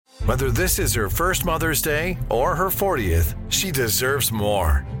Whether this is her first Mother's Day or her 40th, she deserves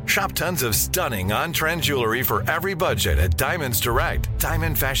more. Shop tons of stunning on-trend jewelry for every budget at Diamonds Direct.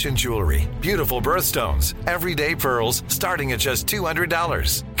 Diamond fashion jewelry, beautiful birthstones, everyday pearls starting at just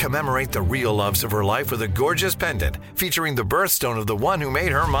 $200. Commemorate the real loves of her life with a gorgeous pendant featuring the birthstone of the one who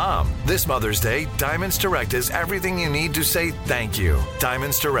made her mom. This Mother's Day, Diamonds Direct is everything you need to say thank you.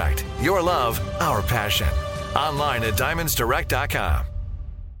 Diamonds Direct. Your love, our passion. Online at diamondsdirect.com.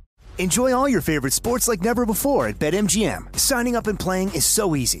 Enjoy all your favorite sports like never before at BetMGM. Signing up and playing is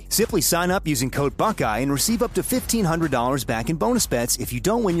so easy. Simply sign up using code Buckeye and receive up to $1,500 back in bonus bets if you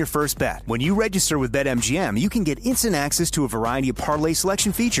don't win your first bet. When you register with BetMGM, you can get instant access to a variety of parlay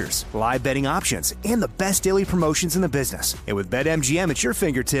selection features, live betting options, and the best daily promotions in the business. And with BetMGM at your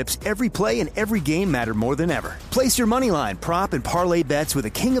fingertips, every play and every game matter more than ever. Place your moneyline, prop, and parlay bets with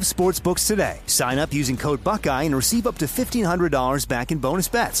the king of sportsbooks today. Sign up using code Buckeye and receive up to $1,500 back in bonus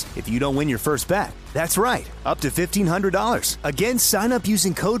bets if you don't win your first bet. That's right, up to $1,500. Again, sign up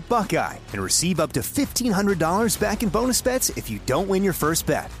using code Buckeye and receive up to $1,500 back in bonus bets if you don't win your first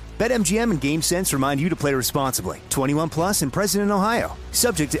bet. BetMGM and GameSense remind you to play responsibly. 21 plus and present in Ohio.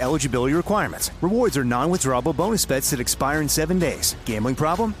 Subject to eligibility requirements. Rewards are non-withdrawable bonus bets that expire in 7 days. Gambling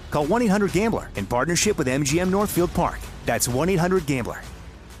problem? Call 1-800-GAMBLER in partnership with MGM Northfield Park. That's 1-800-GAMBLER.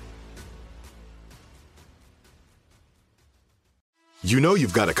 You know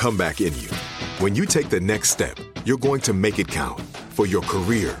you've got a comeback in you. When you take the next step, you're going to make it count. For your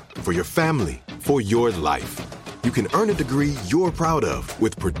career, for your family, for your life. You can earn a degree you're proud of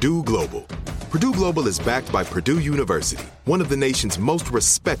with Purdue Global. Purdue Global is backed by Purdue University, one of the nation's most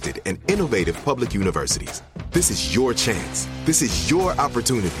respected and innovative public universities. This is your chance. This is your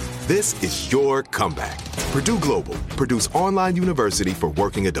opportunity. This is your comeback. Purdue Global, Purdue's online university for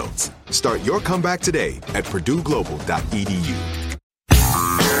working adults. Start your comeback today at purdueglobal.edu.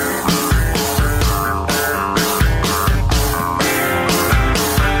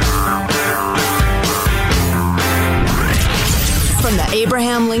 From the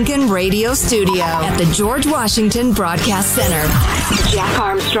Abraham Lincoln Radio Studio at the George Washington Broadcast Center, Jack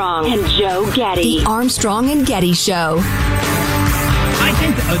Armstrong and Joe Getty. The Armstrong and Getty Show. I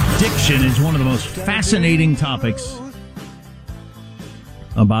think addiction is one of the most fascinating topics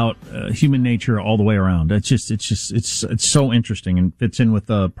about human nature all the way around. It's so interesting and fits in with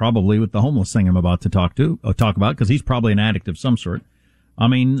probably with the homeless thing I'm about to talk about, because he's probably an addict of some sort. I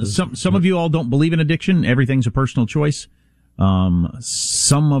mean, some of you all don't believe in addiction. Everything's a personal choice.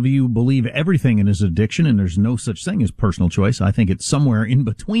 Some of you believe everything is addiction and there's no such thing as personal choice. I think it's somewhere in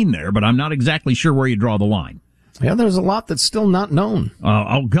between there, but I'm not exactly sure where you draw the line. Yeah, there's a lot that's still not known.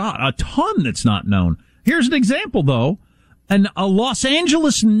 Oh God, a ton that's not known. Here's an example though. A Los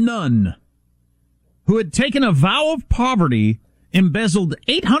Angeles nun who had taken a vow of poverty embezzled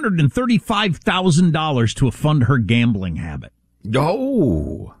 $835,000 to fund her gambling habit.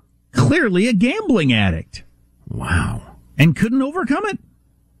 Oh. Clearly a gambling addict. Wow. And couldn't overcome it.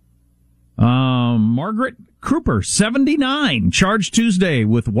 Margaret Cooper, 79, charged Tuesday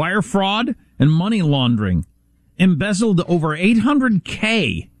with wire fraud and money laundering. Embezzled over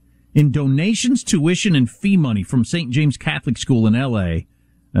 $800K in donations, tuition, and fee money from St. James Catholic School in L.A.,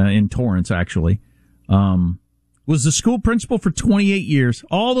 in Torrance, actually. Was the school principal for 28 years.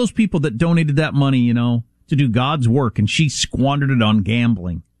 All those people that donated that money, to do God's work, and she squandered it on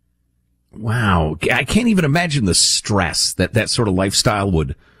gambling. Wow. I can't even imagine the stress that sort of lifestyle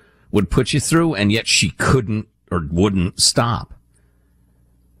would put you through, and yet she couldn't or wouldn't stop.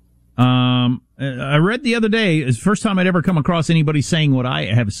 I read the other day, it's the first time I'd ever come across anybody saying what I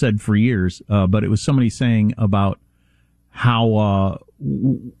have said for years, but it was somebody saying about how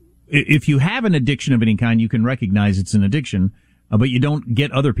if you have an addiction of any kind, you can recognize it's an addiction, but you don't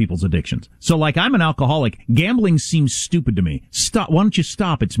get other people's addictions. So, like, I'm an alcoholic. Gambling seems stupid to me. Stop. Why don't you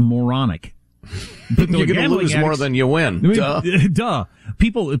stop? It's moronic. You're going to lose more than you win. Duh.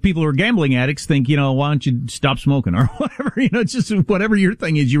 People who are gambling addicts think, why don't you stop smoking or whatever. It's just whatever your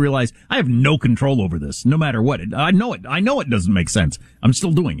thing is, you realize I have no control over this, no matter what. I know it doesn't make sense. I'm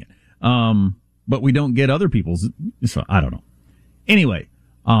still doing it. But we don't get other people's. So I don't know. Anyway.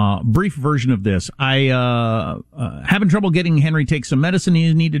 Brief version of this. I having trouble getting Henry take some medicine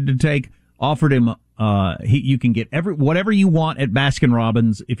he needed to take. Offered him, you can get whatever you want at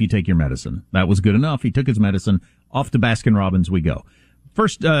Baskin-Robbins if you take your medicine. That was good enough. He took his medicine. Off to Baskin-Robbins we go.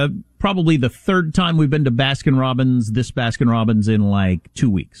 First, probably the third time we've been to this Baskin-Robbins in like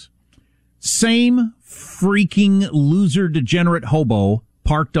 2 weeks. Same freaking loser degenerate hobo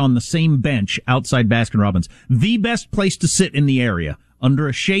parked on the same bench outside Baskin-Robbins. The best place to sit in the area. Under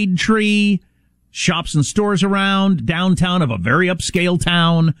a shade tree, shops and stores around, downtown of a very upscale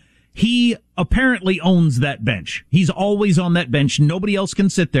town. He apparently owns that bench. He's always on that bench. Nobody else can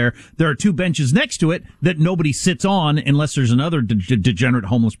sit there. There are two benches next to it that nobody sits on unless there's another degenerate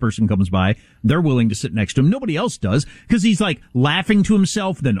homeless person comes by. They're willing to sit next to him. Nobody else does because he's like laughing to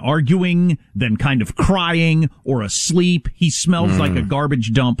himself, then arguing, then kind of crying or asleep. He smells like a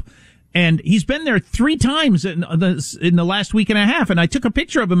garbage dump. And he's been there 3 times in the last week and a half. And I took a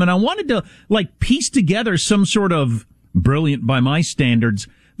picture of him and I wanted to like piece together some sort of brilliant by my standards.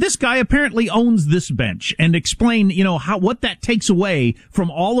 This guy apparently owns this bench and explain, what that takes away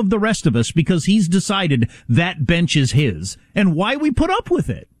from all of the rest of us because he's decided that bench is his and why we put up with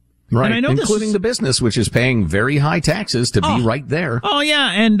it. Right, and I know including the business, which is paying very high taxes to be right there. Oh,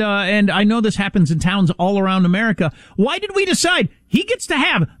 yeah, and I know this happens in towns all around America. Why did we decide he gets to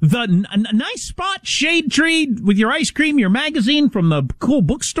have the nice spot, shade tree, with your ice cream, your magazine from the cool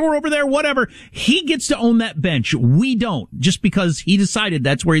bookstore over there, whatever? He gets to own that bench. We don't, just because he decided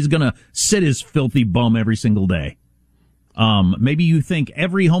that's where he's going to sit his filthy bum every single day. Maybe you think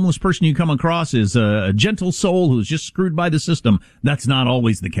every homeless person you come across is a gentle soul who's just screwed by the system. That's not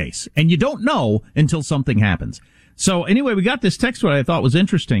always the case. And you don't know until something happens. So anyway, we got this text what I thought was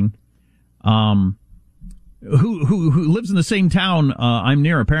interesting. Who lives in the same town I'm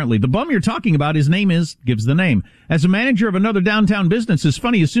near, apparently. The bum you're talking about, his name gives the name. As a manager of another downtown business, it's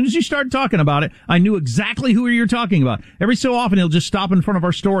funny, as soon as you started talking about it, I knew exactly who you're talking about. Every so often, he'll just stop in front of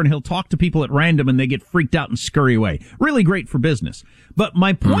our store and he'll talk to people at random and they get freaked out and scurry away. Really great for business. But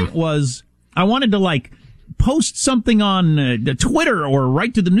my point was, I wanted to post something on Twitter or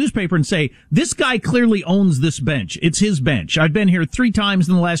write to the newspaper and say, this guy clearly owns this bench. It's his bench. I've been here 3 times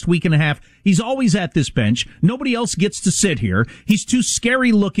in the last week and a half. He's always at this bench. Nobody else gets to sit here. He's too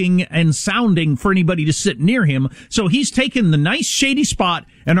scary looking and sounding for anybody to sit near him. So he's taken the nice shady spot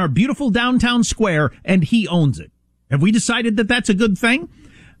in our beautiful downtown square and he owns it. Have we decided that that's a good thing?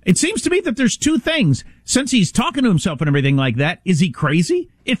 It seems to me that there's 2 things. Since he's talking to himself and everything like that, is he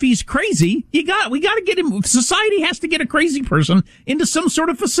crazy? If he's crazy, we got to get him. Society has to get a crazy person into some sort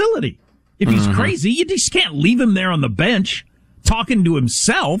of facility. If he's crazy, you just can't leave him there on the bench talking to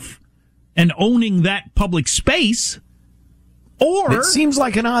himself and owning that public space. Or it seems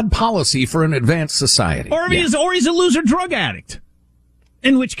like an odd policy for an advanced society. Or he's a loser drug addict,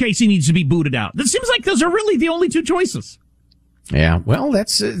 in which case he needs to be booted out. It seems like those are really the only 2 choices. Yeah, well,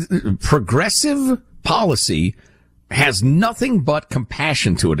 that's progressive policy has nothing but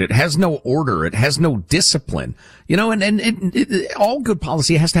compassion to it. It has no order. It has no discipline. And all good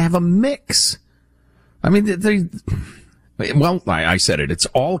policy has to have a mix. I mean, I said it. It's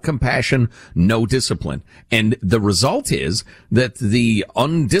all compassion, no discipline. And the result is that the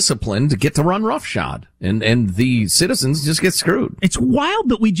undisciplined get to run roughshod and the citizens just get screwed. It's wild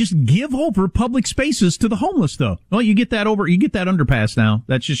that we just give over public spaces to the homeless, though. Well, you get that underpass now.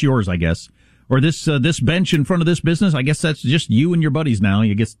 That's just yours, I guess. Or this bench in front of this business. I guess that's just you and your buddies now.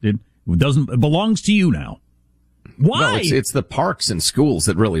 I guess it belongs to you now. Why? Well, it's the parks and schools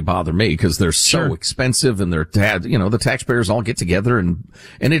that really bother me because they're so expensive and the taxpayers all get together and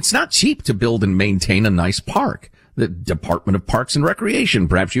it's not cheap to build and maintain a nice park. The Department of Parks and Recreation,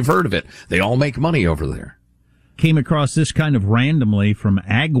 perhaps you've heard of it. They all make money over there. Came across this kind of randomly from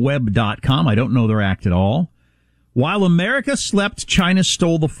agweb.com. I don't know their act at all. While America slept, China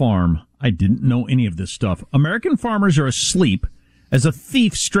stole the farm. I didn't know any of this stuff. American farmers are asleep as a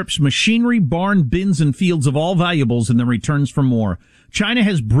thief strips machinery, barn, bins, and fields of all valuables and then returns for more. China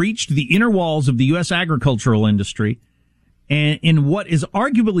has breached the inner walls of the U.S. agricultural industry and in what has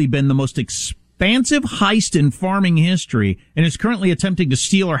arguably been the most expansive heist in farming history and is currently attempting to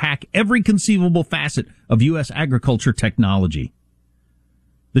steal or hack every conceivable facet of U.S. agriculture technology.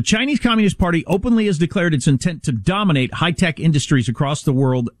 The Chinese Communist Party openly has declared its intent to dominate high-tech industries across the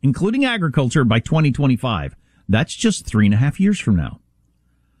world, including agriculture, by 2025. That's just 3.5 years from now.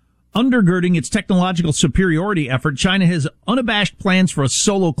 Undergirding its technological superiority effort, China has unabashed plans for a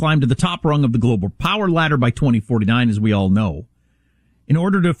solo climb to the top rung of the global power ladder by 2049, as we all know. In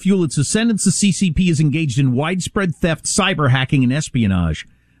order to fuel its ascendance, the CCP is engaged in widespread theft, cyber hacking, and espionage.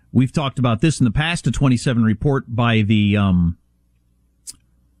 We've talked about this in the past. A 2027 report by the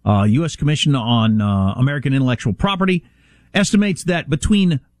U.S. Commission on American Intellectual Property estimates that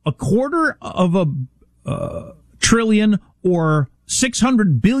between $250 billion or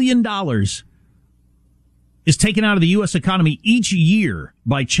 $600 billion is taken out of the U.S. economy each year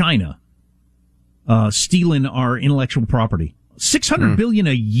by China, stealing our intellectual property. $600 billion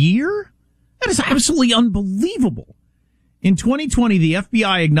a year? That is absolutely unbelievable. In 2020, the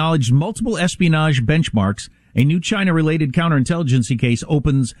FBI acknowledged multiple espionage benchmarks. A new China-related counterintelligence case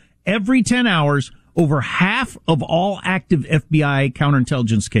opens every 10 hours Over half of all active FBI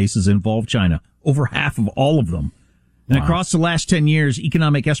counterintelligence cases involve China. Over half of all of them. And across the last 10 years,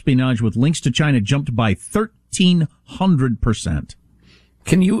 economic espionage with links to China jumped by 1,300%.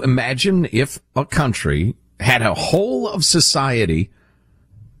 Can you imagine if a country had a whole of society,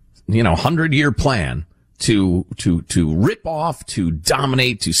 100-year plan to rip off, to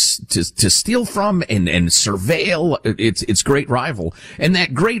dominate, to steal from and surveil its great rival. And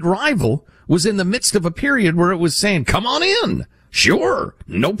that great rival was in the midst of a period where it was saying, come on in. Sure.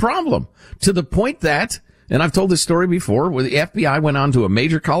 No problem. To the point that, and I've told this story before, where the FBI went on to a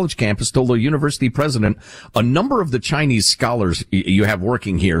major college campus, told a university president, a number of the Chinese scholars you have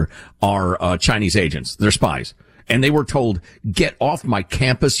working here are Chinese agents. They're spies. And they were told, get off my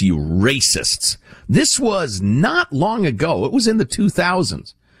campus, you racists. This was not long ago. It was in the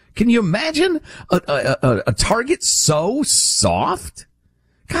 2000s. Can you imagine a target so soft?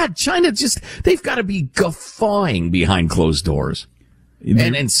 God, China they've got to be guffawing behind closed doors.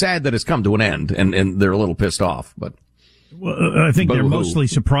 And sad that it's come to an end, and they're a little pissed off. But I think they're mostly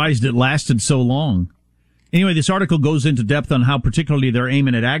surprised it lasted so long. Anyway, this article goes into depth on how particularly they're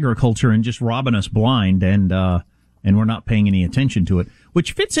aiming at agriculture and just robbing us blind, and we're not paying any attention to it,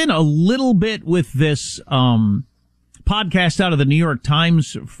 which fits in a little bit with this podcast out of the New York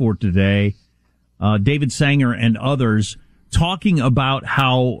Times for today. David Sanger and others talking about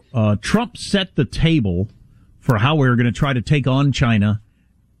how Trump set the table for how we were going to try to take on China,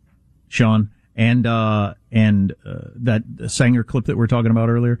 Sean, and that Sanger clip that we were talking about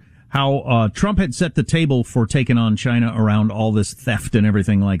earlier, how Trump had set the table for taking on China around all this theft and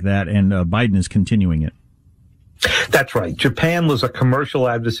everything like that, and Biden is continuing it. That's right. Japan was a commercial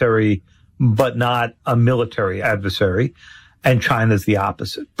adversary, but not a military adversary, and China's the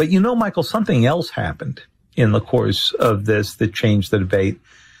opposite. But Michael, something else happened in the course of this that changed the debate,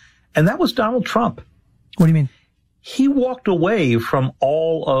 and that was Donald Trump. What do you mean? He walked away from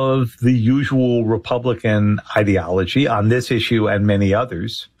all of the usual Republican ideology on this issue and many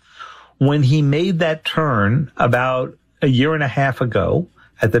others when he made that turn about a year and a half ago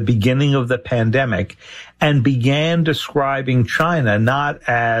at the beginning of the pandemic and began describing China not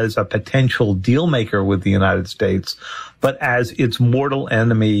as a potential deal maker with the United States, but as its mortal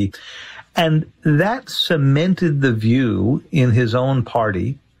enemy. And that cemented the view in his own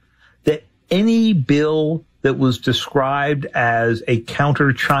party that any bill that was described as a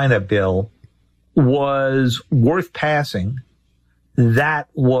counter-China bill was worth passing. That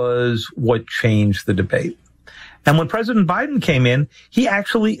was what changed the debate. And when President Biden came in, he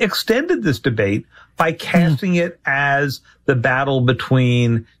actually extended this debate by casting it as the battle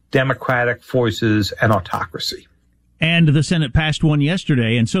between democratic forces and autocracy. And the Senate passed one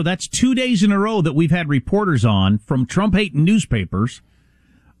yesterday, and so that's 2 days in a row that we've had reporters on from Trump-hating newspapers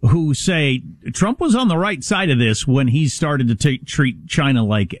who say Trump was on the right side of this when he started to treat China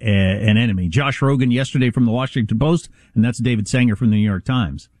like an enemy. Josh Rogan yesterday from the Washington Post, and that's David Sanger from the New York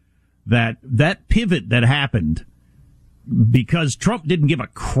Times. That pivot that happened because Trump didn't give a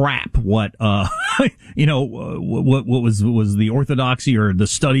crap what what was the orthodoxy or the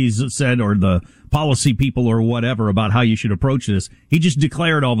studies said or the policy people or whatever about how you should approach this. He just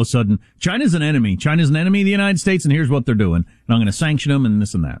declared all of a sudden, China's an enemy. China's an enemy of the United States, and here's what they're doing. And I'm going to sanction them and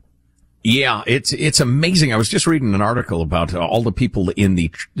this and that. Yeah, it's amazing. I was just reading an article about all the people in the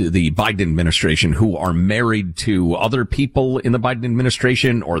Biden administration who are married to other people in the Biden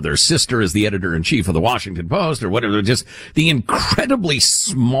administration, or their sister is the editor-in-chief of the Washington Post, or whatever. Just the incredibly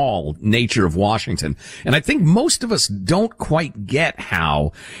small nature of Washington. And I think most of us don't quite get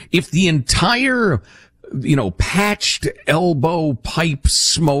how, if the entire patched elbow pipe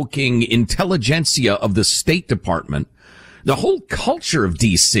smoking intelligentsia of the State Department, the whole culture of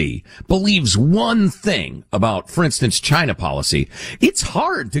D.C. believes one thing about, for instance, China policy. It's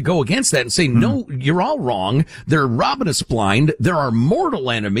hard to go against that and say, no, you're all wrong. They're robbing us blind. They're our mortal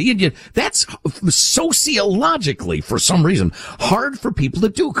enemy. And that's sociologically, for some reason, hard for people to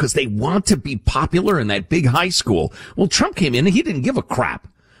do because they want to be popular in that big high school. Well, Trump came in and he didn't give a crap.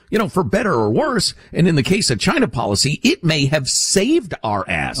 For better or worse, and in the case of China policy, it may have saved our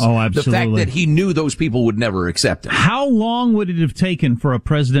ass. Oh, absolutely. The fact that he knew those people would never accept it. How long would it have taken for a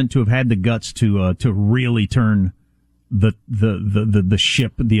president to have had the guts to really turn the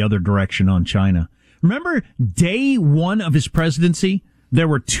ship the other direction on China? Remember day one of his presidency? There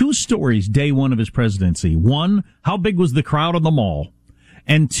were two stories day one of his presidency. One, how big was the crowd on the mall?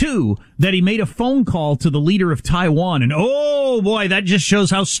 And 2, that he made a phone call to the leader of Taiwan. And oh boy, that just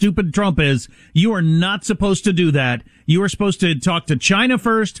shows how stupid Trump is. You are not supposed to do that. You are supposed to talk to China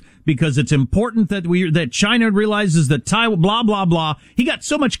first because it's important that China realizes that Taiwan, blah, blah, blah. He got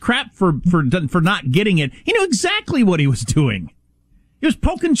so much crap for not getting it. He knew exactly what he was doing. He was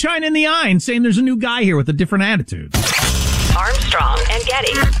poking China in the eye and saying there's a new guy here with a different attitude. Armstrong and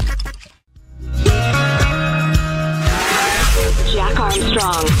Getty. Jack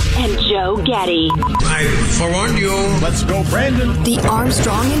Armstrong and Joe Getty. I forewarned you. Let's go, Brandon. The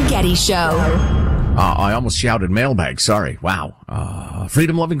Armstrong and Getty Show. I almost shouted mailbag. Sorry. Wow.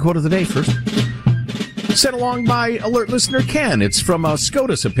 Freedom-loving quote of the day first. Sent along by alert listener Ken. It's from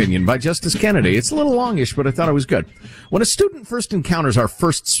SCOTUS opinion by Justice Kennedy. It's a little longish, but I thought it was good. When a student first encounters our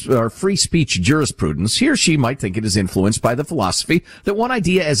free speech jurisprudence, he or she might think it is influenced by the philosophy that one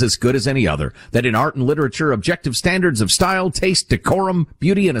idea is as good as any other, that in art and literature, objective standards of style, taste, decorum,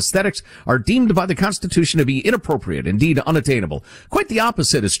 beauty, and aesthetics are deemed by the Constitution to be inappropriate, indeed unattainable. Quite the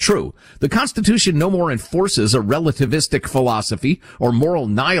opposite is true. The Constitution no more enforces a relativistic philosophy or moral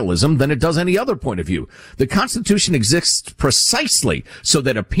nihilism than it does any other point of view. The Constitution exists precisely so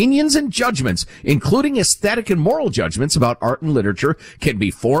that opinions and judgments, including aesthetic and moral judgments about art and literature, can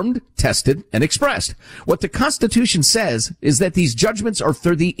be formed, tested, and expressed. What the Constitution says is that these judgments are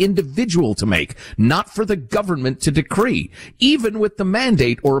for the individual to make, not for the government to decree, even with the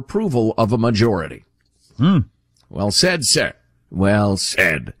mandate or approval of a majority. Well said, sir. Well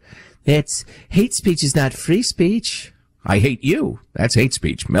said. That's hate speech is not free speech. I hate you. That's hate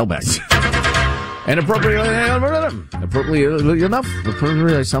speech. Mailbag. And appropriately enough,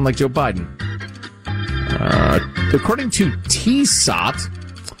 I sound like Joe Biden. According to TSOT,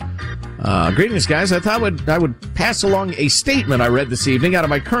 greetings, guys. I thought I would pass along a statement I read this evening out of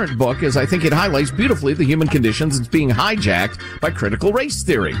my current book, as I think it highlights beautifully the human conditions that's being hijacked by critical race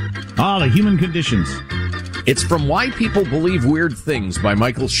theory. The human conditions. It's from Why People Believe Weird Things by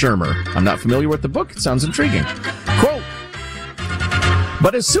Michael Shermer. I'm not familiar with the book. It sounds intriguing. Quote,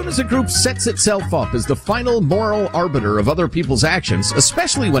 but as soon as a group sets itself up as the final moral arbiter of other people's actions,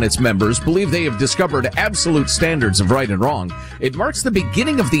 especially when its members believe they have discovered absolute standards of right and wrong, it marks the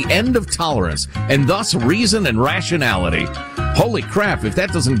beginning of the end of tolerance, and thus reason and rationality. Holy crap, if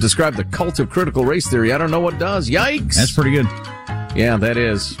that doesn't describe the cult of critical race theory, I don't know what does. Yikes! That's pretty good. Yeah, that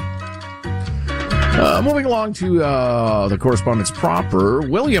is. Moving along to the correspondence proper.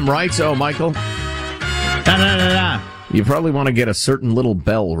 William writes, Michael. You probably want to get a certain little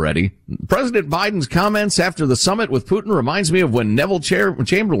bell ready. President Biden's comments after the summit with Putin reminds me of when Neville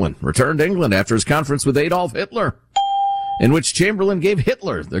Chamberlain returned to England after his conference with Adolf Hitler, in which Chamberlain gave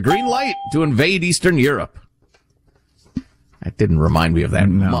Hitler the green light to invade Eastern Europe. That didn't remind me of that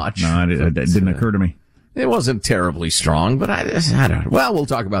much. No, it didn't occur to me. It wasn't terribly strong, but I don't know. Well, we'll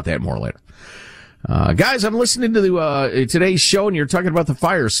talk about that more later. Guys, I'm listening to today's show, and you're talking about the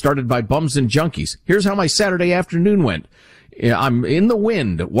fire started by bums and junkies. Here's how my Saturday afternoon went. I'm in the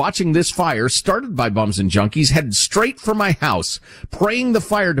wind watching this fire started by bums and junkies head straight for my house, praying the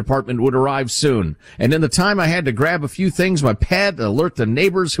fire department would arrive soon. And in the time I had to grab a few things, my pad, alert the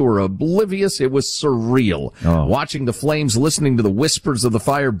neighbors who were oblivious, it was surreal. Watching the flames, listening to the whispers of the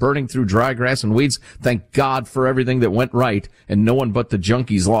fire burning through dry grass and weeds. Thank God for everything that went right, and no one but the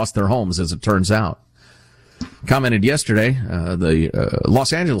junkies lost their homes, as it turns out. Commented yesterday, the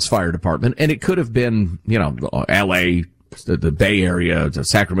Los Angeles Fire Department, and it could have been, L.A., the Bay Area,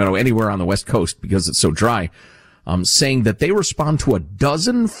 Sacramento, anywhere on the West Coast because it's so dry, saying that they respond to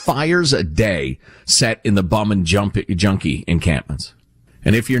 12 fires a day set in the bum and junkie encampments.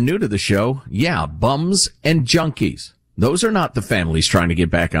 And if you're new to the show, bums and junkies. Those are not the families trying to get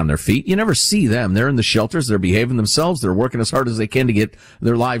back on their feet. You never see them. They're in the shelters. They're behaving themselves. They're working as hard as they can to get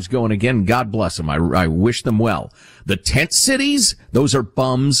their lives going again. God bless them. I wish them well. The tent cities, those are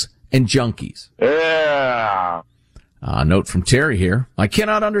bums and junkies. Yeah. Note from Terry here. I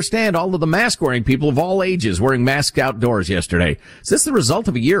cannot understand all of the mask-wearing people of all ages wearing masks outdoors yesterday. Is this the result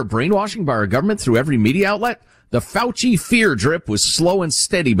of a year of brainwashing by our government through every media outlet? The Fauci fear drip was slow and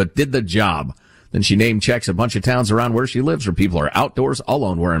steady, but did the job. Then she name checks a bunch of towns around where she lives where people are outdoors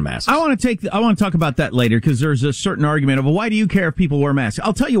alone wearing masks. I want to talk about that later because there's a certain argument of, well, why do you care if people wear masks?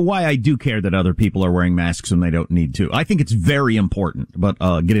 I'll tell you why I do care that other people are wearing masks when they don't need to. I think it's very important, but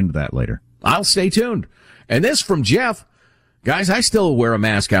get into that later. I'll stay tuned. And this from Jeff. Guys, I still wear a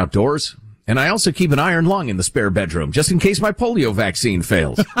mask outdoors, and I also keep an iron lung in the spare bedroom, just in case my polio vaccine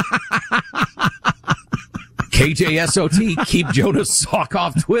fails. KJSOT, keep Jonas Salk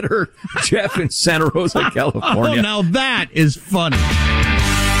off Twitter. Jeff in Santa Rosa, California. Oh, now that is funny.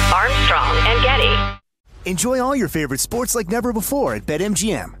 Armstrong and Getty. Enjoy all your favorite sports like never before at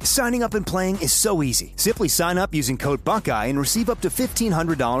BetMGM. Signing up and playing is so easy. Simply sign up using code Buckeye and receive up to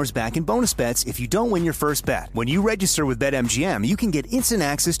 $1,500 back in bonus bets if you don't win your first bet. When you register with BetMGM, you can get instant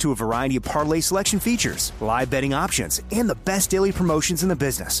access to a variety of parlay selection features, live betting options, and the best daily promotions in the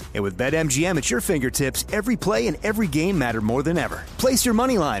business. And with BetMGM at your fingertips, every play and every game matter more than ever. Place your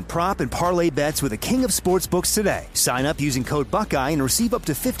moneyline, prop, and parlay bets with the king of sportsbooks today. Sign up using code Buckeye and receive up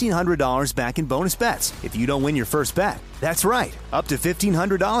to $1,500 back in bonus bets if you don't win your first bet. That's right, up to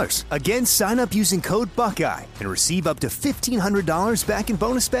 $1,500. Again, sign up using code Buckeye and receive up to $1,500 back in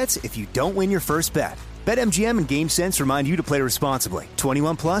bonus bets if you don't win your first bet. BetMGM and GameSense remind you to play responsibly.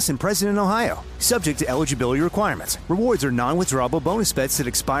 21 plus and present in Ohio. Subject to eligibility requirements. Rewards are non-withdrawable bonus bets that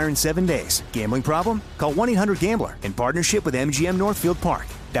expire in 7 days. Gambling problem? Call 1-800-GAMBLER in partnership with MGM Northfield Park.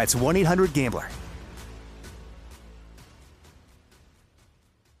 That's 1-800-GAMBLER.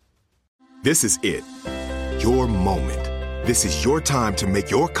 This is it. Your moment. This is your time to make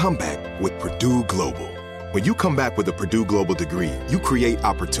your comeback with Purdue Global. When you come back with a Purdue Global degree, you create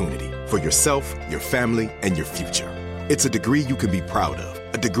opportunity for yourself, your family, and your future. It's a degree you can be proud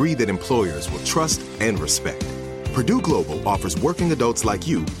of, a degree that employers will trust and respect. Purdue Global offers working adults like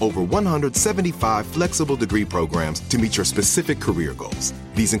you over 175 flexible degree programs to meet your specific career goals.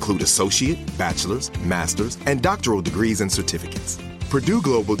 These include associate, bachelor's, master's, and doctoral degrees and certificates. Purdue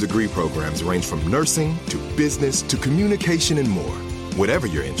Global degree programs range from nursing to business to communication and more. Whatever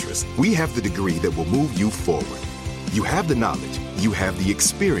your interest, we have the degree that will move you forward. You have the knowledge, you have the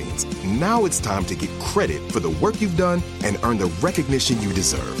experience. Now it's time to get credit for the work you've done and earn the recognition you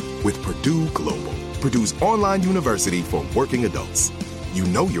deserve with Purdue Global, Purdue's online university for working adults. You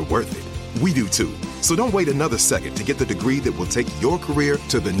know you're worth it. We do too. So don't wait another second to get the degree that will take your career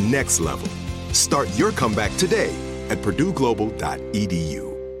to the next level. Start your comeback today at purdueglobal.edu.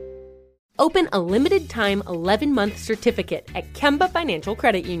 Open a limited-time 11-month certificate at Kemba Financial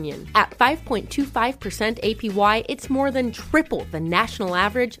Credit Union. At 5.25% APY, it's more than triple the national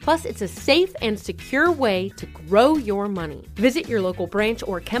average, plus it's a safe and secure way to grow your money. Visit your local branch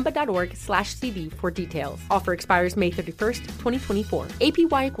or kemba.org/CD for details. Offer expires May 31st, 2024.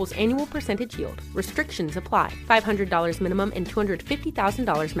 APY equals annual percentage yield. Restrictions apply. $500 minimum and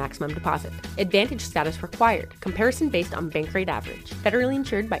 $250,000 maximum deposit. Advantage status required. Comparison based on bank rate average. Federally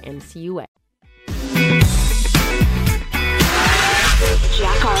insured by NCUA.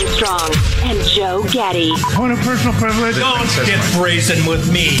 Jack Armstrong and Joe Getty. Point of personal privilege. Don't get brazen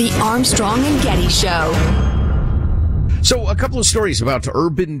with me. The Armstrong and Getty Show. So a couple of stories about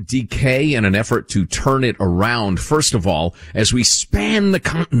urban decay and an effort to turn it around. First of all, as we span the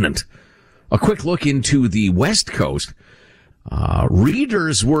continent, a quick look into the West Coast.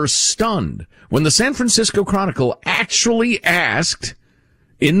 Readers were stunned when the San Francisco Chronicle actually asked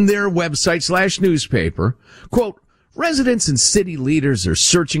in their website/newspaper, quote, residents and city leaders are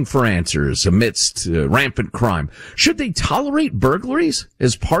searching for answers amidst rampant crime. Should they tolerate burglaries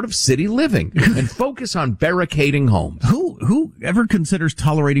as part of city living and focus on barricading homes? Who ever considers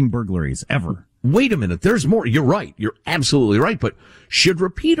tolerating burglaries, ever? Wait a minute, there's more. You're right. You're absolutely right. But should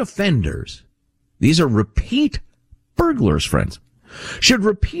repeat offenders, these are repeat burglars, friends, should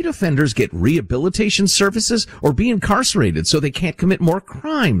repeat offenders get rehabilitation services or be incarcerated so they can't commit more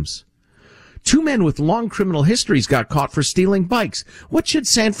crimes? 2 men with long criminal histories got caught for stealing bikes. What should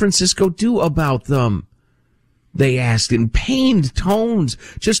San Francisco do about them? They asked in pained tones,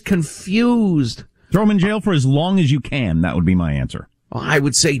 just confused. Throw them in jail for as long as you can. That would be my answer. I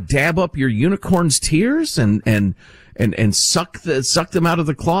would say dab up your unicorn's tears and suck them out of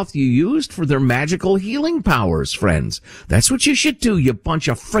the cloth you used for their magical healing powers, friends. That's what you should do, you bunch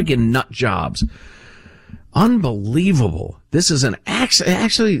of friggin' nut jobs. Unbelievable. This is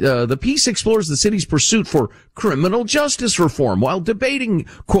the piece explores the city's pursuit for criminal justice reform while debating,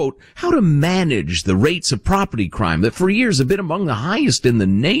 quote, how to manage the rates of property crime that for years have been among the highest in the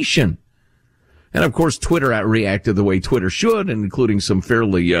nation. And of course, Twitter reacted the way Twitter should, including some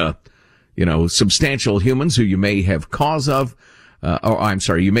fairly, substantial humans who you may have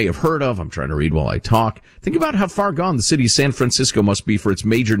you may have heard of. I'm trying to read while I talk. Think about how far gone the city of San Francisco must be for its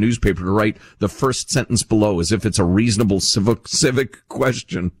major newspaper to write the first sentence below as if it's a reasonable civic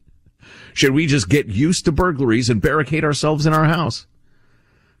question. Should we just get used to burglaries and barricade ourselves in our house?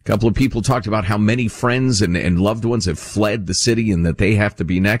 A couple of people talked about how many friends and loved ones have fled the city and that they have to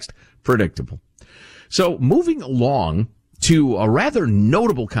be next. Predictable. So moving along to a rather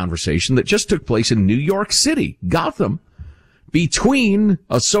notable conversation that just took place in New York City, Gotham, between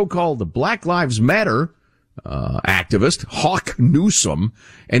a so-called Black Lives Matter activist, Hawk Newsom,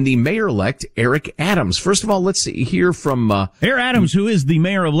 and the mayor-elect, Eric Adams. First of all, let's hear from... Eric Adams, who is the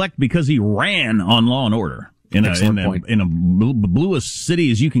mayor-elect because he ran on Law and Order in a bluest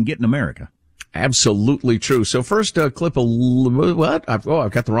city as you can get in America. Absolutely true. So first, clip what? I've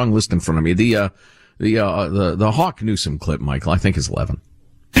got the wrong list in front of me. The Hawk Newsom clip, Michael, I think is 11.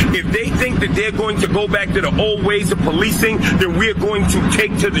 If they think that they're going to go back to the old ways of policing, then we're going to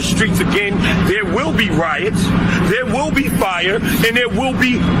take to the streets again. There will be riots, there will be fire, and there will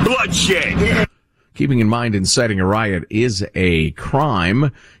be bloodshed. Keeping in mind inciting a riot is a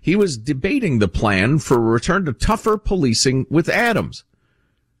crime, he was debating the plan for a return to tougher policing with Adams.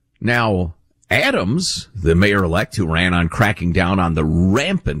 Now, Adams, the mayor-elect who ran on cracking down on the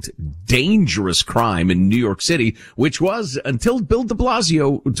rampant, dangerous crime in New York City, which was, until Bill de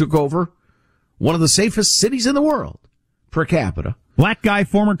Blasio took over, one of the safest cities in the world per capita. Black guy,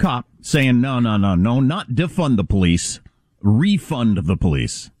 former cop, saying, no, not defund the police, refund the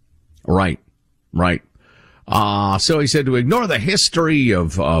police. Right. So he said to ignore the history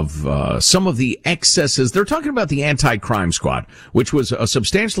of some of the excesses. They're talking about the anti-crime squad, which was a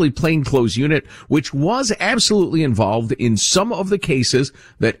substantially plainclothes unit, which was absolutely involved in some of the cases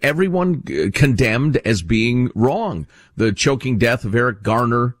that everyone condemned as being wrong. The choking death of Eric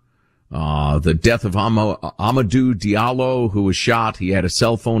Garner, the death of Amadou Diallo, who was shot. He had a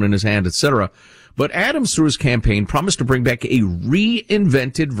cell phone in his hand, etc. But Adams, through his campaign, promised to bring back a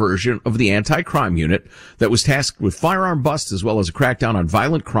reinvented version of the anti-crime unit that was tasked with firearm busts as well as a crackdown on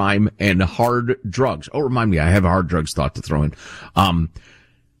violent crime and hard drugs. Oh, remind me, I have a hard drugs thought to throw in.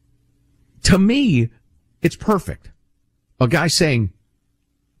 To me, it's perfect. A guy saying,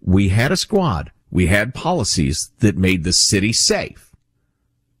 we had a squad, we had policies that made the city safe.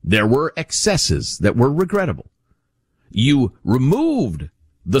 There were excesses that were regrettable. You removed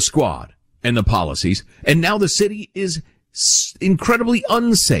the squad and the policies, and now the city is incredibly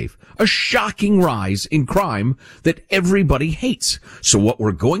unsafe. A shocking rise in crime that everybody hates. So what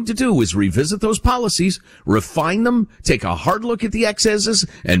we're going to do is revisit those policies, refine them, take a hard look at the excesses,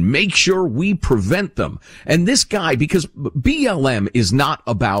 and make sure we prevent them. And this guy, because BLM is not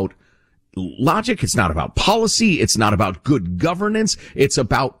about logic, it's not about policy, it's not about good governance, it's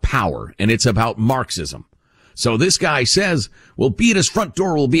about power, and it's about Marxism. So this guy says, we'll be at his front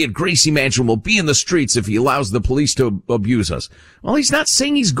door, we'll be at Gracie Mansion, we'll be in the streets if he allows the police to abuse us. Well, he's not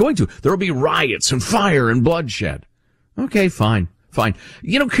saying he's going to. There'll be riots and fire and bloodshed. Okay, fine.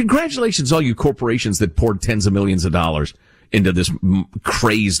 You know, congratulations all you corporations that poured tens of millions of dollars into this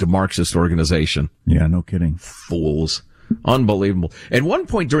crazed Marxist organization. Yeah, no kidding. Fools. Unbelievable. At one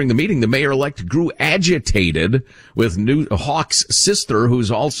point during the meeting, the mayor-elect grew agitated with Hawk's sister, who's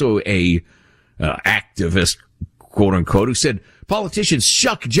also a activist, quote unquote, who said politicians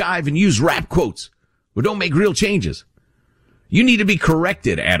shuck, jive, and use rap quotes, but don't make real changes. You need to be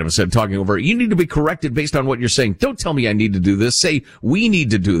corrected, Adams said, talking over it. You need to be corrected based on what you're saying. Don't tell me I need to do this. Say, we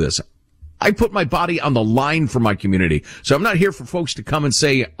need to do this. I put my body on the line for my community. So I'm not here for folks to come and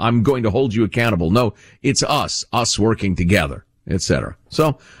say, I'm going to hold you accountable. No, it's us working together, etc.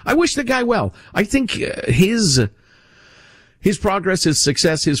 So I wish the guy well. I think his progress, his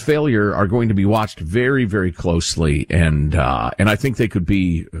success, his failure are going to be watched very, very closely, and I think they could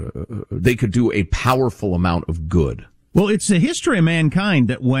do a powerful amount of good. Well, it's the history of mankind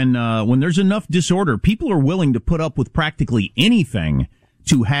that when there's enough disorder, people are willing to put up with practically anything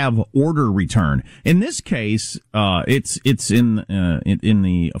to have order return. In this case, it's in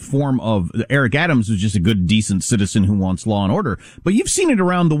the form of Eric Adams, who's just a good, decent citizen who wants law and order. But you've seen it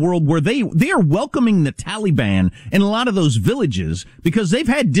around the world where they are welcoming the Taliban in a lot of those villages because they've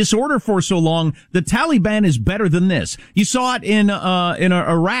had disorder for so long. The Taliban is better than this. You saw it in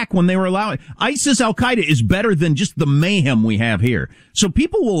Iraq when they were allowing ISIS. Al Qaeda is better than just the mayhem we have here. So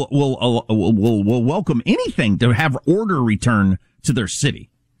people will welcome anything to have order return to their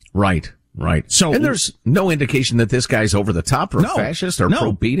city. Right. So, and there's no indication that this guy's over the top or fascist or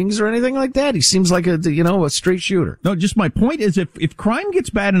pro beatings or anything like that. He seems like a straight shooter. No, just my point is if crime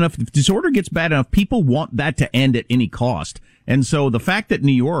gets bad enough, if disorder gets bad enough, people want that to end at any cost. And so the fact that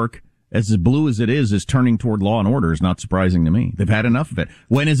New York, as blue as it is turning toward law and order is not surprising to me. They've had enough of it.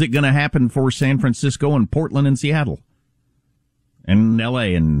 When is it going to happen for San Francisco and Portland and Seattle? And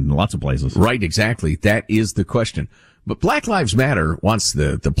LA and lots of places. Right, exactly. That is the question. But Black Lives Matter wants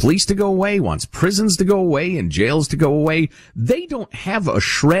the police to go away, wants prisons to go away and jails to go away. They don't have a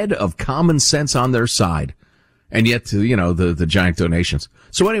shred of common sense on their side. And yet, the giant donations.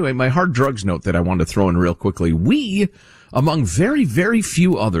 So anyway, my hard drugs note that I wanted to throw in real quickly. We, among very, very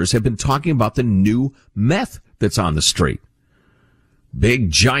few others, have been talking about the new meth that's on the street.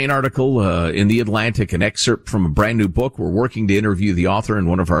 Big, giant article in The Atlantic, an excerpt from a brand new book. We're working to interview the author in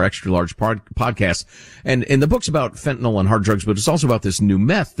one of our extra large podcasts. And the book's about fentanyl and hard drugs, but it's also about this new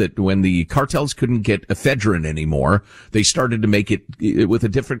meth that when the cartels couldn't get ephedrine anymore, they started to make it with a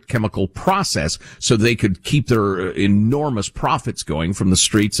different chemical process so they could keep their enormous profits going from the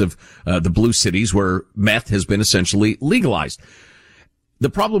streets of the blue cities where meth has been essentially legalized. The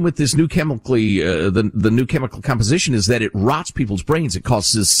problem with this new the new chemical composition is that it rots people's brains. It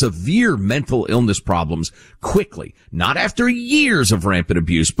causes severe mental illness problems quickly. Not after years of rampant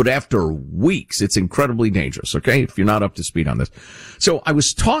abuse, but after weeks. It's incredibly dangerous, okay? If you're not up to speed on this. So I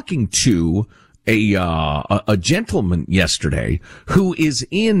was talking to a gentleman yesterday who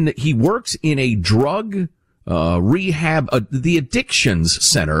he works in a drug rehab, the addictions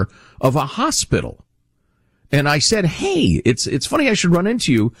center of a hospital. And I said, hey, it's funny I should run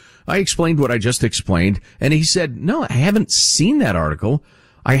into you. I explained what I just explained. And he said, no, I haven't seen that article.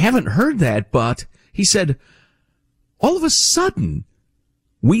 I haven't heard that. But he said, all of a sudden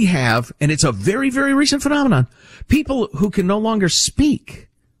we have, and it's a very, very recent phenomenon, people who can no longer speak.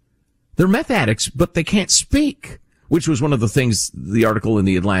 They're meth addicts, but they can't speak, which was one of the things the article in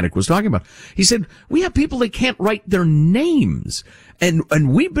The Atlantic was talking about. He said, we have people that can't write their names. And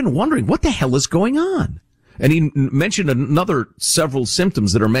we've been wondering what the hell is going on. And he mentioned several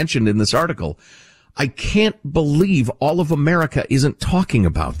symptoms that are mentioned in this article. I can't believe all of America isn't talking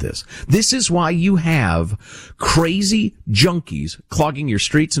about this. This is why you have crazy junkies clogging your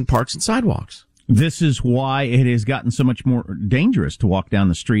streets and parks and sidewalks. This is why it has gotten so much more dangerous to walk down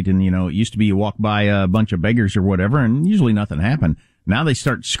the street. And, it used to be you walk by a bunch of beggars or whatever, and usually nothing happened. Now they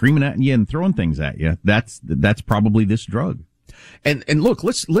start screaming at you and throwing things at you. That's probably this drug. And look,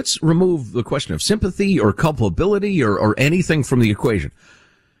 let's remove the question of sympathy or culpability or anything from the equation.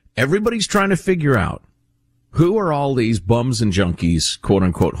 Everybody's trying to figure out who are all these bums and junkies, quote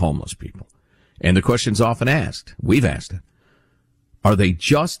unquote, homeless people. And the question's often asked, we've asked it, are they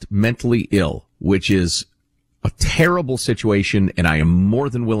just mentally ill, which is a terrible situation, and I am more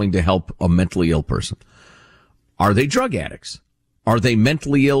than willing to help a mentally ill person. Are they drug addicts? Are they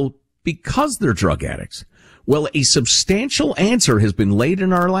mentally ill because they're drug addicts? Well, a substantial answer has been laid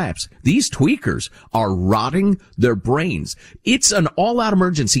in our laps. These tweakers are rotting their brains. It's an all-out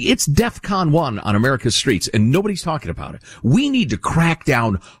emergency. It's DEFCON 1 on America's streets, and nobody's talking about it. We need to crack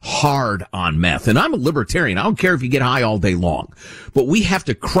down hard on meth. And I'm a libertarian. I don't care if you get high all day long. But we have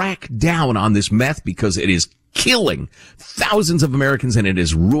to crack down on this meth because it is killing thousands of Americans, and it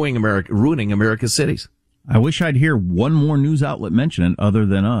is ruining America's cities. I wish I'd hear one more news outlet mention it other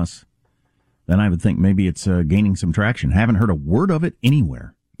than us. Then I would think maybe it's gaining some traction. Haven't heard a word of it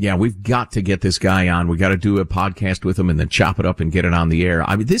anywhere. Yeah, we've got to get this guy on. We got to do a podcast with him and then chop it up and get it on the air.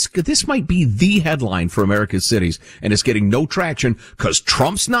 I mean, this might be the headline for America's cities, and it's getting no traction because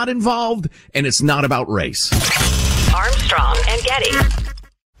Trump's not involved and it's not about race. Armstrong and Getty.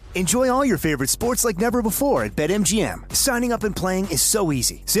 Enjoy all your favorite sports like never before at BetMGM. Signing up and playing is so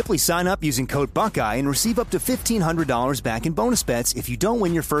easy. Simply sign up using code Buckeye and receive up to $1,500 back in bonus bets if you don't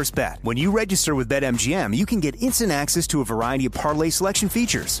win your first bet. When you register with BetMGM, you can get instant access to a variety of parlay selection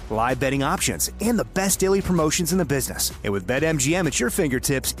features, live betting options, and the best daily promotions in the business. And with BetMGM at your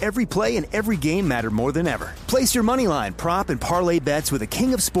fingertips, every play and every game matter more than ever. Place your moneyline, prop, and parlay bets with the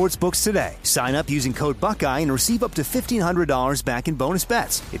king of sportsbooks today. Sign up using code Buckeye and receive up to $1,500 back in bonus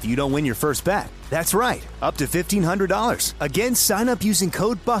bets if you don't win your first bet. That's right, up to $1,500. Again, sign up using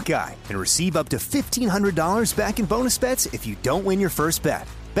code Buckeye and receive up to $1,500 back in bonus bets if you don't win your first bet.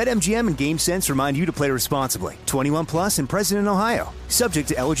 BetMGM and GameSense remind you to play responsibly. 21 plus and present in Ohio. Subject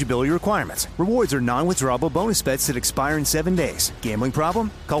to eligibility requirements. Rewards are non-withdrawable bonus bets that expire in 7 days. Gambling problem?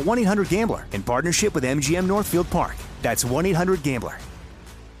 Call 1-800-GAMBLER in partnership with MGM Northfield Park. That's 1-800-GAMBLER.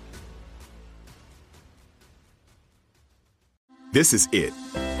 This is it.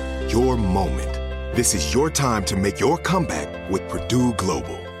 Your moment. This is your time to make your comeback with Purdue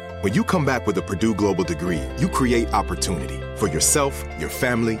Global. When you come back with a Purdue Global degree, you create opportunity for yourself, your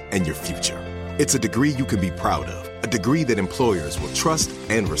family, and your future. It's a degree you can be proud of, a degree that employers will trust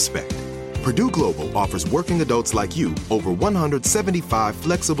and respect. Purdue Global offers working adults like you over 175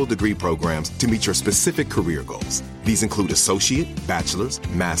 flexible degree programs to meet your specific career goals. These include associate, bachelor's,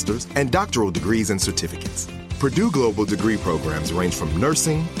 master's, and doctoral degrees and certificates. Purdue Global degree programs range from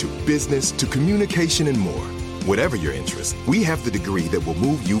nursing to business to communication and more. Whatever your interest, we have the degree that will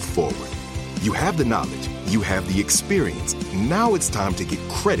move you forward. You have the knowledge, you have the experience. Now it's time to get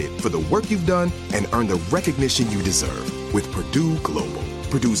credit for the work you've done and earn the recognition you deserve with Purdue Global,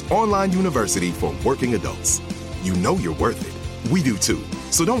 Purdue's online university for working adults. You know you're worth it. We do too.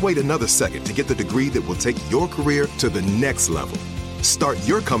 So don't wait another second to get the degree that will take your career to the next level. Start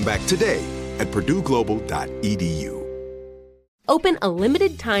your comeback today at PurdueGlobal.edu. Open a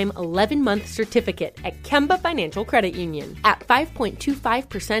limited-time 11-month certificate at Kemba Financial Credit Union. At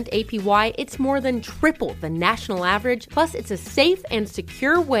 5.25% APY, it's more than triple the national average, plus it's a safe and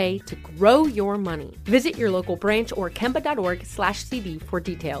secure way to grow your money. Visit your local branch or kemba.org/CD for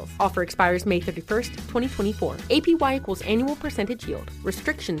details. Offer expires May 31st, 2024. APY equals annual percentage yield.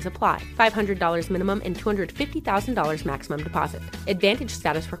 Restrictions apply. $500 minimum and $250,000 maximum deposit. Advantage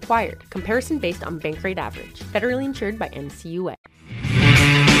status required. Comparison based on bank rate average. Federally insured by NCUA.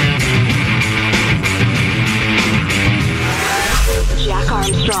 Jack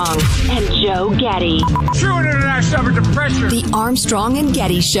Armstrong and Joe Getty. True international under pressure. The Armstrong and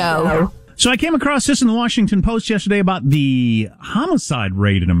Getty Show. So I came across this in the Washington Post yesterday about the homicide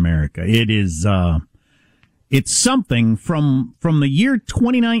rate in America. It is, it's something from the year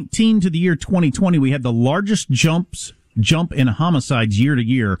 2019 to the year 2020. We had the largest jump in homicides year to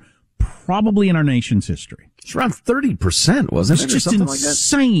year, probably in our nation's history. It's around 30%, wasn't it? It's just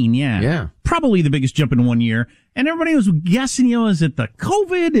insane, Yeah. Probably the biggest jump in 1 year. And everybody was guessing, is it the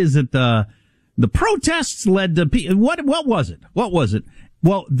COVID? Is it the protests led to, what was it? What was it?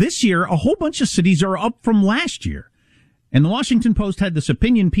 Well, this year, a whole bunch of cities are up from last year. And the Washington Post had this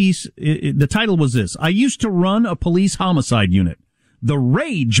opinion piece. The title was this: I used to run a police homicide unit. The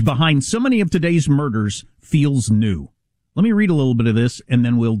rage behind so many of today's murders feels new. Let me read a little bit of this and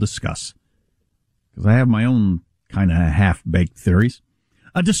then we'll discuss, because I have my own kind of half-baked theories.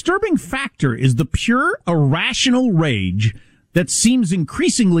 A disturbing factor is the pure, irrational rage that seems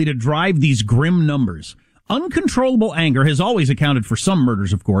increasingly to drive these grim numbers. Uncontrollable anger has always accounted for some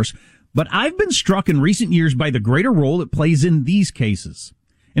murders, of course, but I've been struck in recent years by the greater role it plays in these cases.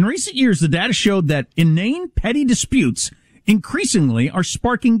 In recent years, the data showed that inane, petty disputes increasingly are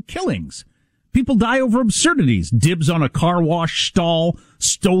sparking killings. People die over absurdities: dibs on a car wash stall,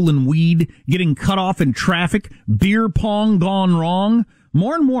 stolen weed, getting cut off in traffic, beer pong gone wrong.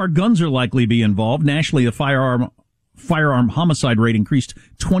 More and more guns are likely to be involved. Nationally, the firearm homicide rate increased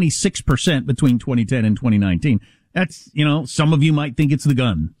 26% between 2010 and 2019. That's, some of you might think it's the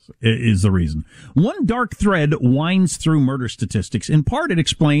gun is the reason. One dark thread winds through murder statistics. In part, it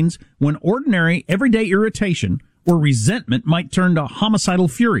explains when ordinary, everyday irritation or resentment might turn to homicidal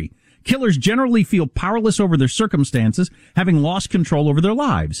fury. Killers generally feel powerless over their circumstances, having lost control over their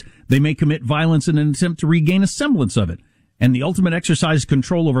lives. They may commit violence in an attempt to regain a semblance of it. And the ultimate exercise of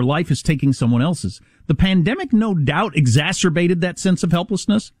control over life is taking someone else's. The pandemic no doubt exacerbated that sense of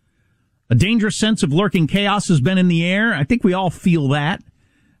helplessness. A dangerous sense of lurking chaos has been in the air. I think we all feel that.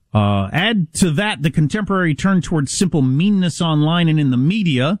 Add to that the contemporary turn towards simple meanness online and in the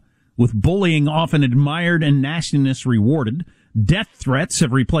media, with bullying often admired and nastiness rewarded. Death threats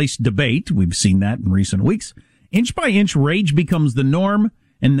have replaced debate. We've seen that in recent weeks. Inch by inch, rage becomes the norm,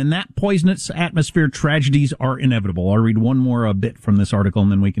 and in that poisonous atmosphere, tragedies are inevitable. I'll read one more bit from this article,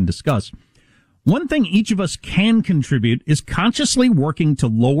 and then we can discuss. One thing each of us can contribute is consciously working to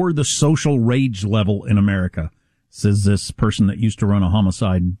lower the social rage level in America, says this person that used to run a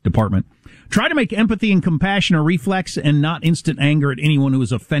homicide department. Try to make empathy and compassion a reflex and not instant anger at anyone who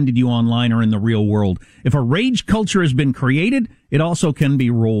has offended you online or in the real world. If a rage culture has been created, it also can be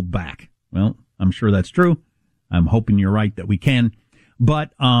rolled back. Well, I'm sure that's true. I'm hoping you're right that we can.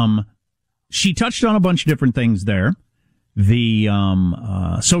 But she touched on a bunch of different things there. The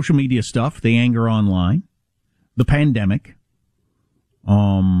social media stuff, the anger online, the pandemic.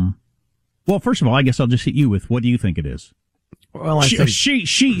 Well, first of all, I guess I'll just hit you with, what do you think it is? Well,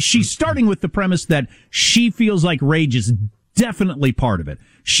 she's starting with the premise that she feels like rage is definitely part of it.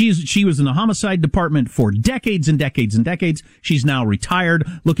 She was in the homicide department for decades and decades and decades. She's now retired.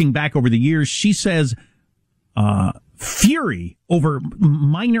 Looking back over the years, she says fury over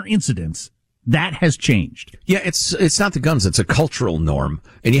minor incidents, that has changed. Yeah, it's not the guns, it's a cultural norm.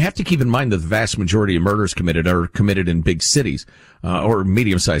 And you have to keep in mind that the vast majority of murders are committed in big cities, or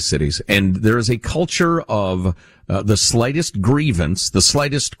medium-sized cities. And there is a culture of the slightest grievance, the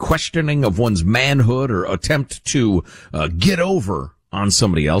slightest questioning of one's manhood or attempt to get over on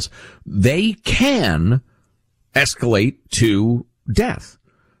somebody else. They can escalate to death.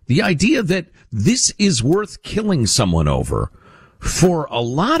 The idea that this is worth killing someone over, for a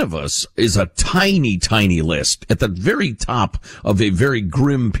lot of us, is a tiny, tiny list at the very top of a very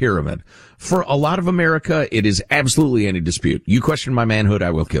grim pyramid. For a lot of America, it is absolutely any dispute. You question my manhood,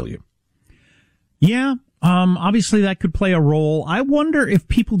 I will kill you. Yeah, obviously that could play a role. I wonder if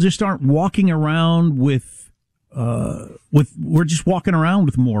people just aren't walking around we're just walking around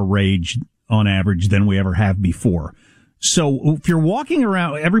with more rage on average than we ever have before. So if you're walking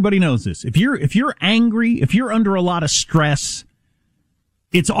around, everybody knows this. If you're angry, if you're under a lot of stress,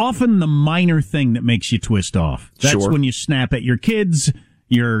 it's often the minor thing that makes you twist off. That's when you snap at your kids,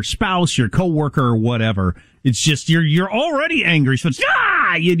 your spouse, your coworker, or whatever. It's just you're already angry, so it's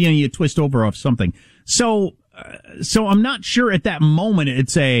you twist over off something. So I'm not sure at that moment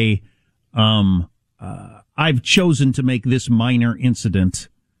it's I've chosen to make this minor incident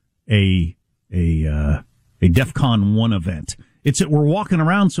a DEFCON 1 event. It's that we're walking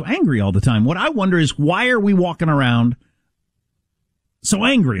around so angry all the time. What I wonder is, why are we walking around so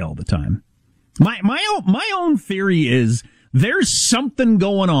angry all the time? My own theory is there's something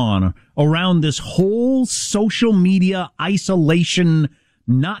going on around this whole social media isolation,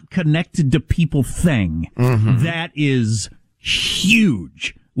 not connected to people thing that is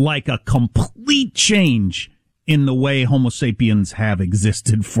huge, like a complete change in the way Homo sapiens have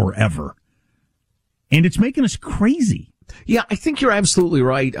existed forever. And it's making us crazy. Yeah, I think you're absolutely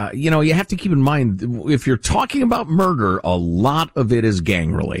right. You have to keep in mind, if you're talking about murder, a lot of it is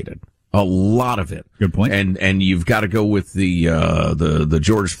gang related. A lot of it. Good point. And you've got to go with the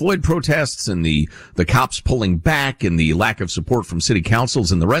George Floyd protests and the cops pulling back and the lack of support from city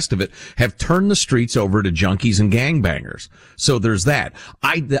councils and the rest of it have turned the streets over to junkies and gangbangers. So there's that.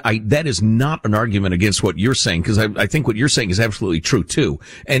 That is not an argument against what you're saying, because I think what you're saying is absolutely true too.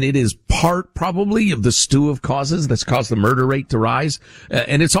 And it is part probably of the stew of causes that's caused the murder rate to rise.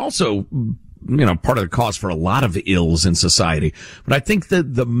 And it's also part of the cause for a lot of ills in society. But I think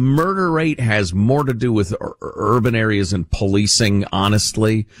that the murder rate has more to do with urban areas and policing,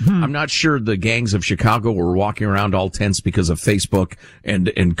 honestly. I'm not sure the gangs of Chicago were walking around all tense because of Facebook and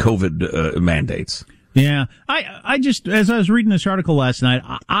COVID mandates. Yeah. I just, as I was reading this article last night,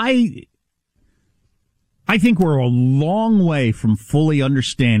 I think we're a long way from fully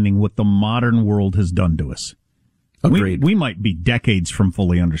understanding what the modern world has done to us. Agreed. We might be decades from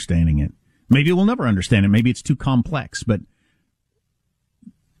fully understanding it. Maybe we'll never understand it. Maybe it's too complex. But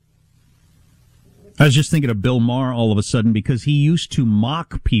I was just thinking of Bill Maher all of a sudden, because he used to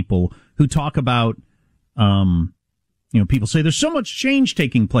mock people who talk about, people say there's so much change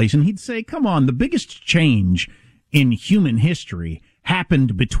taking place. And he'd say, come on, the biggest change in human history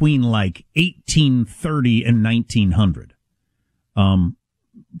happened between like 1830 and 1900.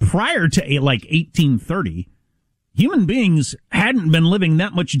 Prior to like 1830, human beings hadn't been living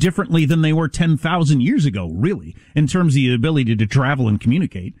that much differently than they were 10,000 years ago, really, in terms of the ability to travel and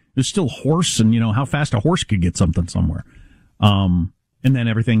communicate. There's still horse and, how fast a horse could get something somewhere. And then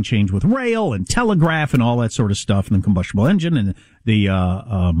everything changed with rail and telegraph and all that sort of stuff, and then combustible engine and the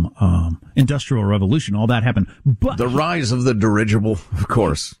Industrial Revolution, all that happened. But the rise of the dirigible, of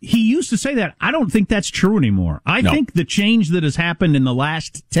course. He used to say that. I don't think that's true anymore. I think the change that has happened in the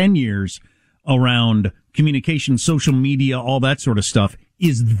last 10 years around communication, social media, all that sort of stuff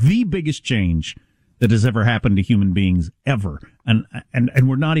is the biggest change that has ever happened to human beings ever. And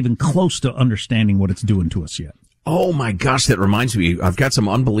we're not even close to understanding what it's doing to us yet. Oh my gosh, that reminds me. I've got some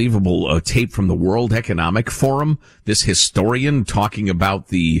unbelievable tape from the World Economic Forum. This historian talking about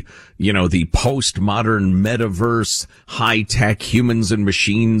the postmodern metaverse, high tech humans and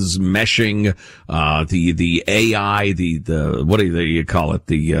machines meshing, the AI, the what do you call it?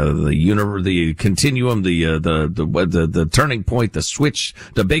 The continuum, the turning point, the switch,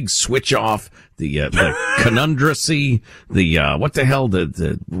 the big switch off, the conundrum, what the hell,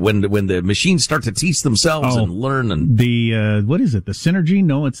 when the machines start to teach themselves and learn, and what is it? The synergy?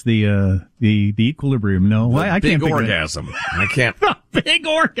 No, it's the equilibrium. No, I can't. Big orgasm. I can't. Big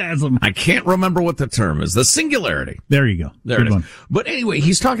orgasm. I can't remember what the term is. The singularity. There you go. There it is. But anyway,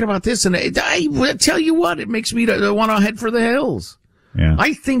 he's talking about this, and I tell you what, it makes me want to head for the hills. Yeah.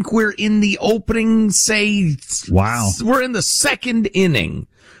 I think we're in the opening, we're in the second inning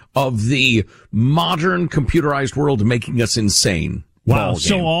of the modern computerized world making us insane. Wow.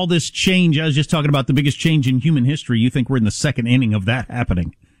 So all this change, I was just talking about the biggest change in human history. You think we're in the second inning of that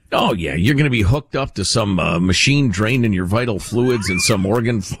happening? Oh, yeah. You're going to be hooked up to some machine draining your vital fluids in some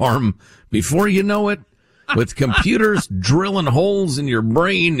organ farm before you know it, with computers drilling holes in your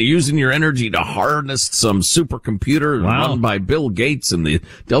brain, using your energy to harness some supercomputer run by Bill Gates and the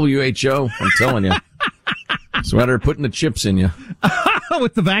WHO. I'm telling you. It's a matter of putting the chips in you.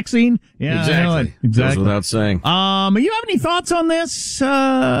 With the vaccine? Yeah, exactly. Goes without saying. You have any thoughts on this?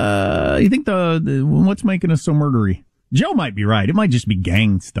 You think what's making us so murdery? Joe might be right. It might just be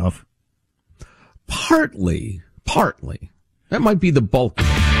gang stuff. Partly. That might be the bulk of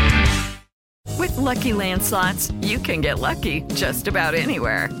it. With Lucky Land Slots, you can get lucky just about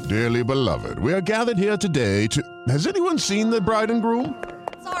anywhere. Dearly beloved, we are gathered here today to... Has anyone seen the bride and groom?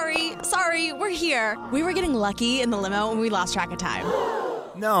 Sorry, we're here. We were getting lucky in the limo and we lost track of time.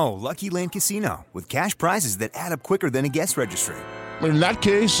 No, Lucky Land Casino, with cash prizes that add up quicker than a guest registry. in that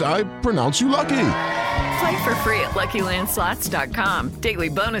case, I pronounce you lucky. Play for free at LuckyLandSlots.com. Daily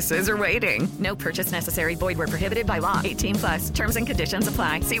bonuses are waiting. No purchase necessary. Void where prohibited by law. 18+. Terms and conditions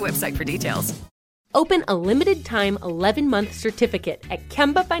apply. See website for details. Open a limited-time 11-month certificate at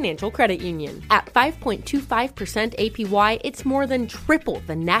Kemba Financial Credit Union. At 5.25% APY, it's more than triple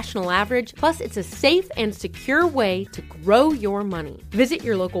the national average, plus it's a safe and secure way to grow your money. Visit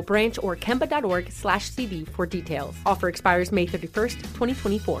your local branch or kemba.org/CD for details. Offer expires May 31st,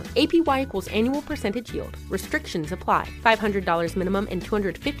 2024. APY equals annual percentage yield. Restrictions apply. $500 minimum and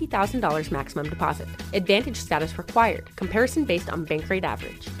 $250,000 maximum deposit. Advantage status required. Comparison based on bank rate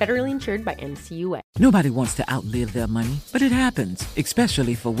average. Federally insured by NCUA. Nobody wants to outlive their money, but it happens,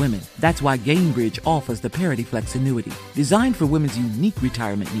 especially for women. That's why Gainbridge offers the Parity Flex annuity, designed for women's unique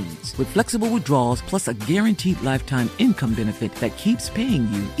retirement needs, with flexible withdrawals plus a guaranteed lifetime income benefit that keeps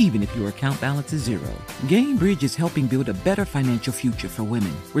paying you even if your account balance is zero. Gainbridge is helping build a better financial future for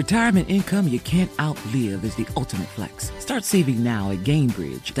women. Retirement income you can't outlive is the ultimate flex. Start saving now at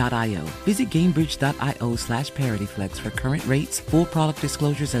Gainbridge.io. Visit Gainbridge.io/ParityFlex for current rates, full product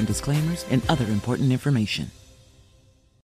disclosures and disclaimers, and other important information.